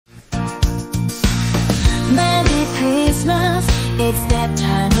It's that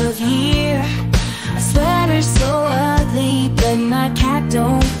time of year. A sweater so ugly, but my cat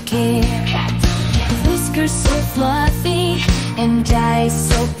don't care. Whiskers so fluffy and eyes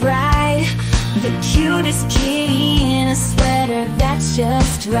so bright. The cutest kitty in a sweater that's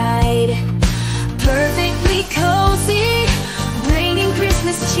just right. Perfectly cozy, bringing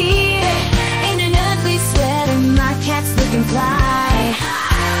Christmas cheer. In an ugly sweater, my cat's looking fly.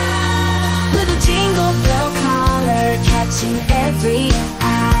 With a jingle bell collar catching every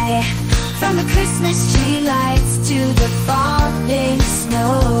eye. From the Christmas tree lights to the falling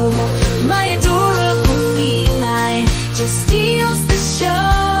snow.